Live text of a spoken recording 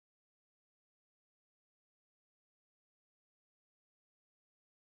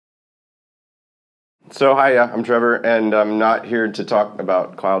So hi, I'm Trevor, and I'm not here to talk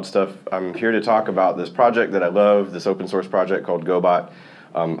about cloud stuff. I'm here to talk about this project that I love, this open source project called Gobot.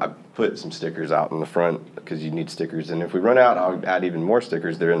 I put some stickers out in the front because you need stickers, and if we run out, I'll add even more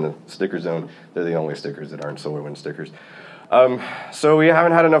stickers. They're in the sticker zone. They're the only stickers that aren't SolarWinds stickers. So we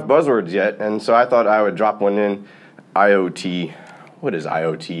haven't had enough buzzwords yet, and so I thought I would drop one in. IoT. What is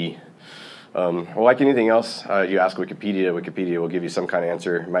IoT? Well, like anything else, you ask Wikipedia. Wikipedia will give you some kind of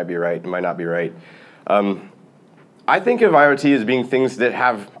answer. It might be right, it might not be right. I think of IoT as being things that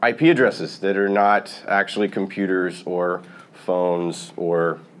have IP addresses that are not actually computers or phones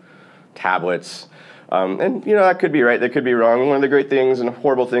or tablets. And you know, that could be right, that could be wrong. One of the great things and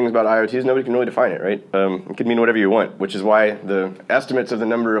horrible things about IoT is nobody can really define it, right? It can mean whatever you want, which is why the estimates of the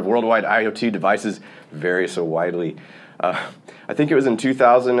number of worldwide IoT devices vary so widely. I think it was in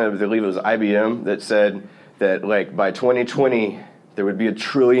 2000, I believe it was IBM, that said that like by 2020, there would be 1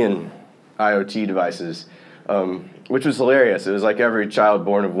 trillion IoT devices, which was hilarious. It was like every child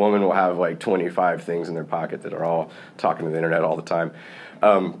born of woman will have like 25 things in their pocket that are all talking to the internet all the time.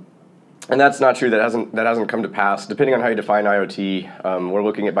 And that's not true. That hasn't come to pass. Depending on how you define IoT, we're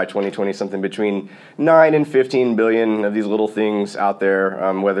looking at by 2020 something between 9 and 15 billion of these little things out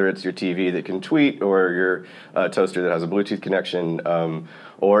there, whether it's your TV that can tweet or your toaster that has a Bluetooth connection,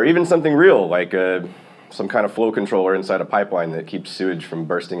 or even something real like some kind of flow controller inside a pipeline that keeps sewage from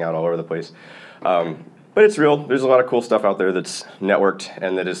bursting out all over the place. But it's real. There's a lot of cool stuff out there that's networked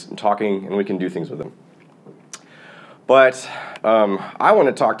and that is talking, and we can do things with them. But I want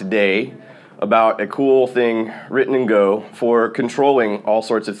to talk today about a cool thing written in Go for controlling all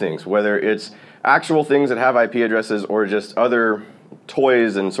sorts of things, whether it's actual things that have IP addresses or just other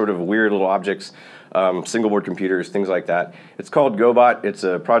toys and sort of weird little objects, single board computers, things like that. It's called Gobot. It's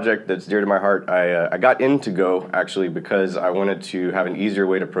a project that's dear to my heart. I got into Go actually because I wanted to have an easier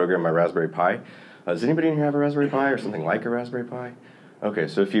way to program my Raspberry Pi. Does anybody in here have a Raspberry Pi or something like a Raspberry Pi? Okay,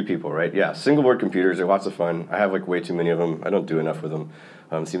 so a few people, right? Yeah, single board computers are lots of fun. I have like way too many of them. I don't do enough with them.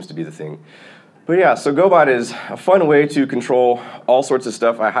 Seems to be the thing. But yeah, so Gobot is a fun way to control all sorts of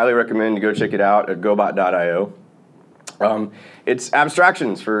stuff. I highly recommend you go check it out at gobot.io. It's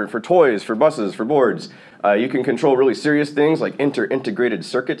abstractions for toys, for buses, for boards. You can control really serious things like inter-integrated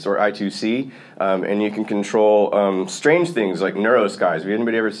circuits, or I2C, and you can control strange things like neuroskies. Have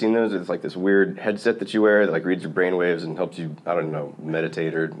anybody ever seen those? It's like this weird headset that you wear that like reads your brain waves and helps you, I don't know,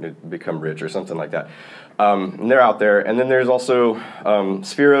 meditate or become rich or something like that. And they're out there. And then there's also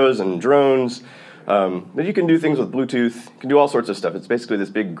spheros and drones. But you can do things with Bluetooth. You can do all sorts of stuff. It's basically this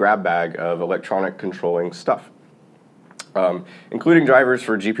big grab bag of electronic controlling stuff, including drivers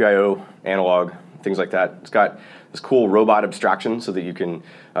for GPIO, analog, things like that. It's got this cool robot abstraction so that you can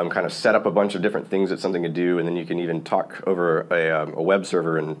kind of set up a bunch of different things that something can do, and then you can even talk over a web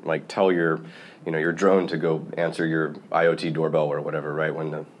server and like tell your drone to go answer your IoT doorbell or whatever, right, when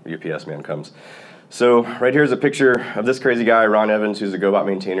the UPS man comes. So right here's a picture of this crazy guy, Ron Evans, who's a Gobot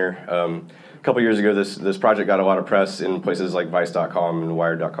maintainer. A couple years ago, this project got a lot of press in places like Vice.com and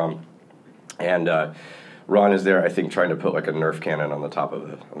Wired.com, and Ron is there, I think, trying to put like a Nerf cannon on the top of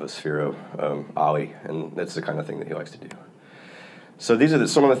a Sphero Ollie, and that's the kind of thing that he likes to do. So these are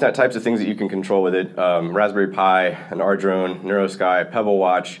some of the types of things that you can control with it. Raspberry Pi, an R-Drone, NeuroSky, Pebble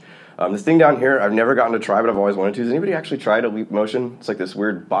Watch. This thing down here, I've never gotten to try, but I've always wanted to. Has anybody actually tried a Leap Motion? It's like this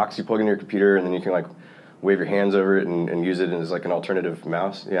weird box you plug into your computer, and then you can like wave your hands over it and use it as like an alternative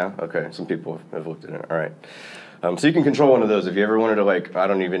mouse. Yeah, okay, some people have looked at it, all right. So you can control one of those if you ever wanted to, like, I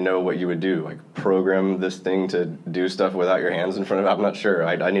don't even know what you would do, like program this thing to do stuff without your hands in front of it. I'm not sure.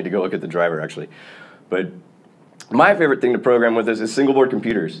 I need to go look at the driver, actually. But my favorite thing to program with is single board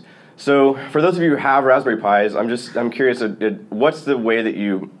computers. So for those of you who have Raspberry Pis, I'm curious, what's the way that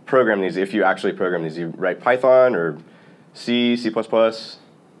you program these, if you actually program these? You write Python or C, C++,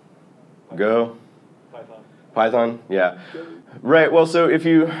 Go? Python, yeah. Right. Well, so if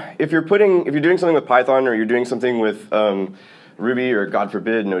you're doing something with Python or you're doing something with Ruby or God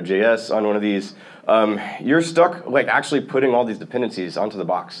forbid Node.js on one of these, you're stuck like actually putting all these dependencies onto the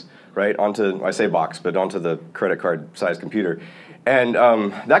box, right? I say box, but onto the credit card sized computer, and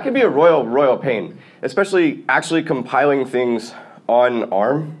that can be a royal pain. Especially actually compiling things on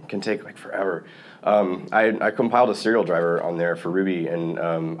ARM can take like forever. I compiled a serial driver on there for Ruby, and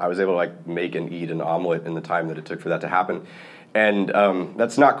I was able to like make and eat an omelet in the time that it took for that to happen. And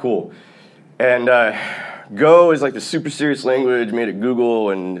that's not cool. And Go is like the super serious language made at Google,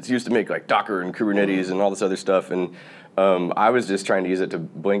 and it's used to make like Docker and Kubernetes and all this other stuff. And I was just trying to use it to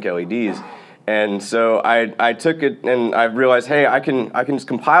blink LEDs. And so I took it and I realized, hey, I can just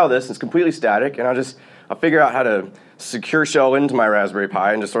compile this. It's completely static, and I'll figure out how to secure shell into my Raspberry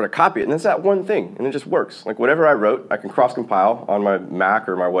Pi and just sort of copy it, and it's that one thing, and it just works. Like whatever I wrote, I can cross-compile on my Mac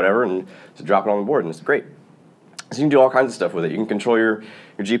or my whatever, and just drop it on the board, and it's great. So you can do all kinds of stuff with it. You can control your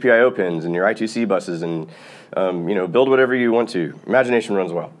GPIO pins and your I2C buses, and build whatever you want to. Imagination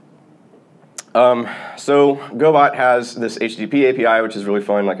runs wild. So Gobot has this HTTP API, which is really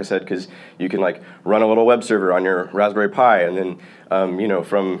fun, like I said, because you can like run a little web server on your Raspberry Pi, and then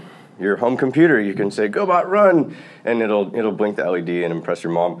from your home computer you can say Gobot run, and it'll blink the LED and impress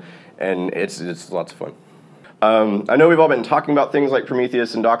your mom, and it's lots of fun. I know we've all been talking about things like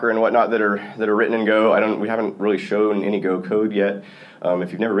Prometheus and Docker and whatnot that are written in Go. We haven't really shown any Go code yet.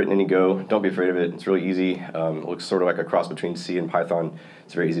 If you've never written any Go, don't be afraid of it. It's really easy. It looks sort of like a cross between C and Python.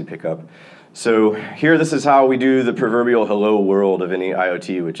 It's very easy to pick up. So here, this is how we do the proverbial hello world of any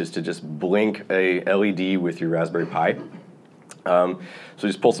IoT, which is to just blink a LED with your Raspberry Pi. So we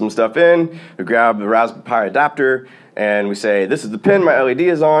just pull some stuff in, we grab the Raspberry Pi adapter, and we say, this is the pin my LED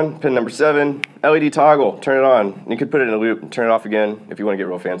is on, pin number 7, LED toggle, turn it on. You could put it in a loop and turn it off again if you want to get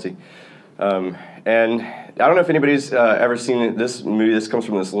real fancy. And I don't know if anybody's ever seen this movie. This comes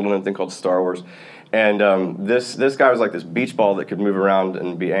from this little known thing called Star Wars. And this guy was like this beach ball that could move around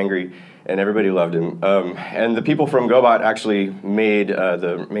and be angry, and everybody loved him. And the people from Gobot actually made,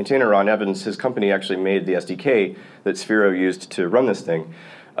 the maintainer Ron Evans, his company actually made the SDK that Sphero used to run this thing.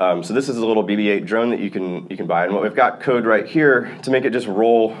 So this is a little BB-8 drone that you can buy, and what we've got code right here to make it just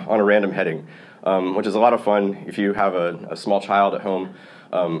roll on a random heading, which is a lot of fun if you have a small child at home.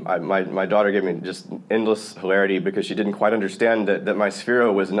 My daughter gave me just endless hilarity because she didn't quite understand that my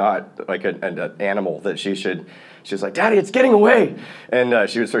Sphero was not like an animal that she was like, Daddy, it's getting away! And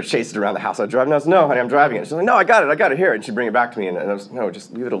she would sort of chase it around the house. I'd drive, and I was, no, honey, I'm driving it. She's like, no, I got it here. And she'd bring it back to me, and I was, no,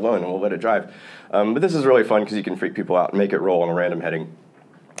 just leave it alone, and we'll let it drive. But this is really fun because you can freak people out and make it roll on a random heading.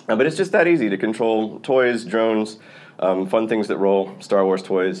 But it's just that easy to control toys, drones, fun things that roll, Star Wars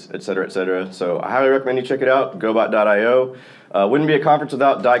toys, et cetera, et cetera. So I highly recommend you check it out, gobot.io. Wouldn't be a conference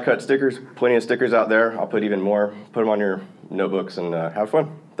without die-cut stickers. Plenty of stickers out there. I'll put even more. Put them on your notebooks and have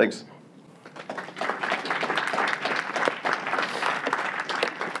fun. Thanks.